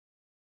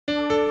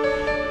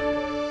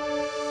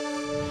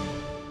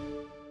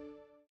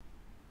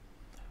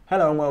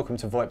Hello and welcome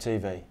to VoIP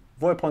TV,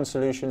 VoIPon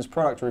Solutions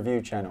product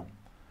review channel.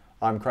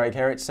 I'm Craig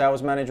Herrett,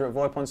 Sales Manager at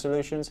VoIPon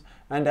Solutions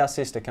and our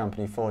sister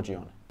company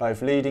Forgion,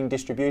 both leading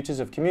distributors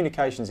of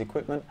communications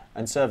equipment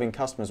and serving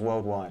customers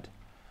worldwide.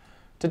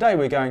 Today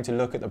we're going to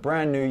look at the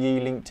brand new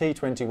Yealink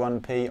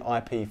T21P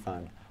IP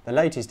phone, the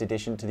latest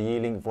addition to the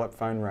Yealink VoIP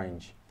phone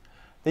range.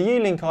 The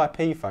Yealink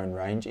IP phone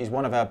range is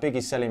one of our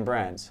biggest selling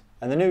brands,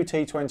 and the new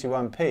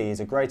T21P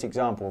is a great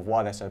example of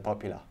why they're so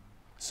popular.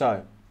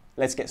 So,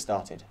 let's get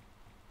started.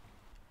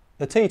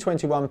 The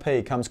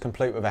T21P comes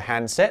complete with a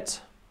handset,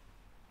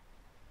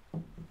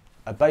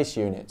 a base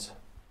unit,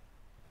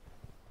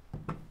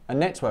 a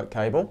network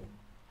cable,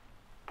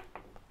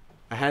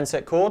 a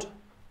handset cord,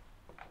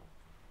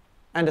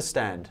 and a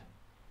stand.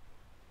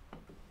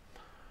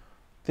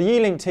 The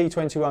Yealink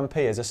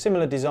T21P has a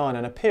similar design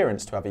and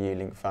appearance to other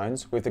Yealink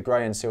phones with the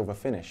grey and silver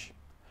finish.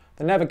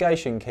 The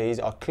navigation keys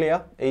are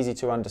clear, easy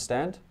to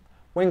understand.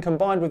 When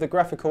combined with a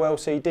graphical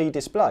LCD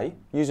display,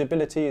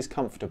 usability is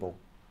comfortable.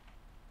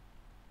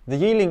 The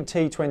Yealink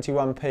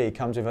T21P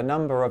comes with a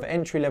number of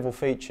entry-level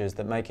features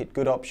that make it a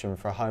good option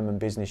for home and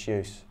business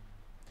use.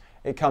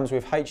 It comes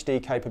with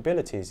HD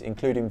capabilities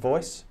including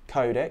voice,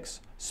 codecs,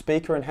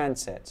 speaker and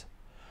handset,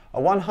 a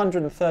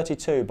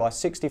 132 by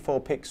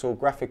 64 pixel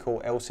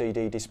graphical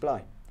LCD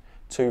display,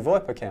 2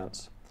 VoIP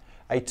accounts,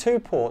 a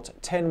 2-port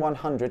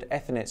 10100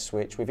 Ethernet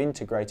switch with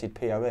integrated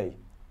PoE,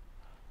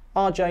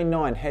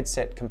 RJ9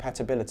 headset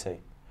compatibility.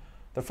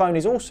 The phone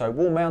is also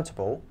wall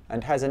mountable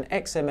and has an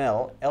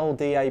XML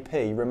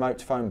LDAP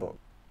remote phone book.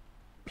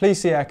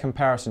 Please see our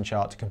comparison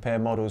chart to compare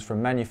models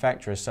from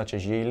manufacturers such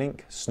as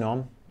Yealink,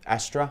 Snom,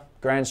 Astra,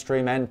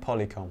 Grandstream and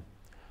Polycom.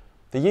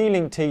 The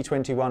Yealink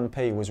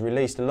T21P was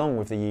released along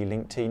with the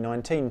Yealink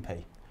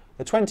T19P.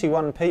 The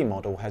 21P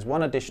model has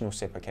one additional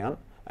SIP account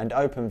and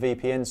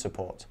OpenVPN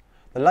support.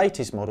 The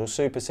latest model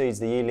supersedes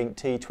the Yealink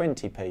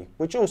T20P,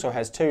 which also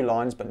has 2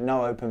 lines but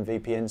no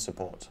OpenVPN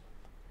support.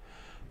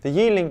 The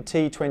Yealink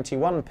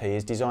T21P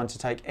is designed to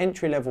take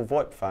entry-level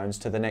VoIP phones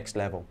to the next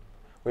level.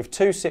 With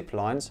 2 SIP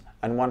lines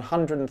and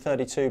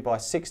 132 by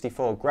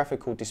 64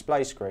 graphical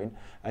display screen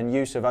and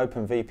use of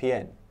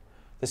OpenVPN,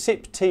 the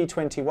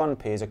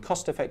SIP-T21P is a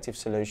cost-effective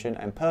solution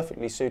and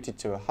perfectly suited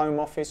to a home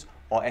office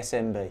or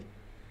SMB.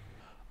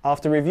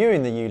 After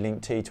reviewing the Yealink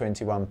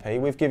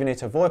T21P, we've given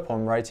it a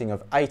VoIPon rating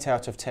of 8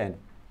 out of 10.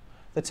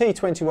 The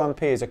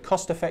T21P is a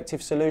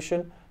cost-effective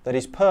solution that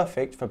is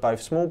perfect for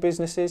both small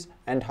businesses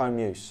and home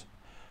use.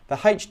 The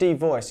HD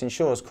voice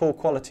ensures call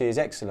quality is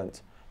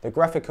excellent. The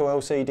graphical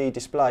LCD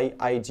display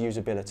aids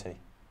usability.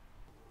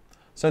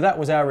 So that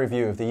was our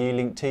review of the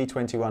Yealink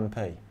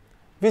T21P.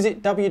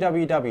 Visit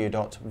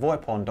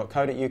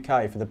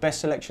www.voipon.co.uk for the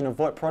best selection of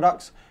VoIP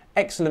products,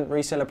 excellent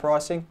reseller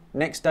pricing,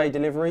 next day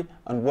delivery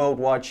and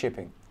worldwide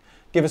shipping.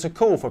 Give us a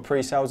call for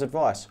pre-sales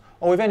advice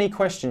or with any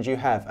questions you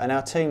have and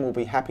our team will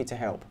be happy to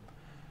help.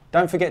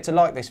 Don't forget to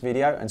like this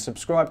video and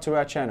subscribe to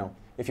our channel.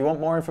 If you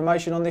want more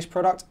information on this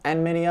product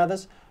and many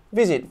others,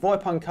 visit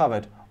VoIP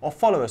Uncovered or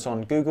follow us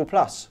on Google+,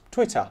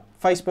 Twitter,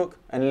 Facebook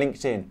and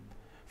LinkedIn.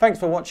 Thanks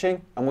for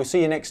watching and we'll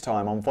see you next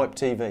time on VoIP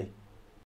TV.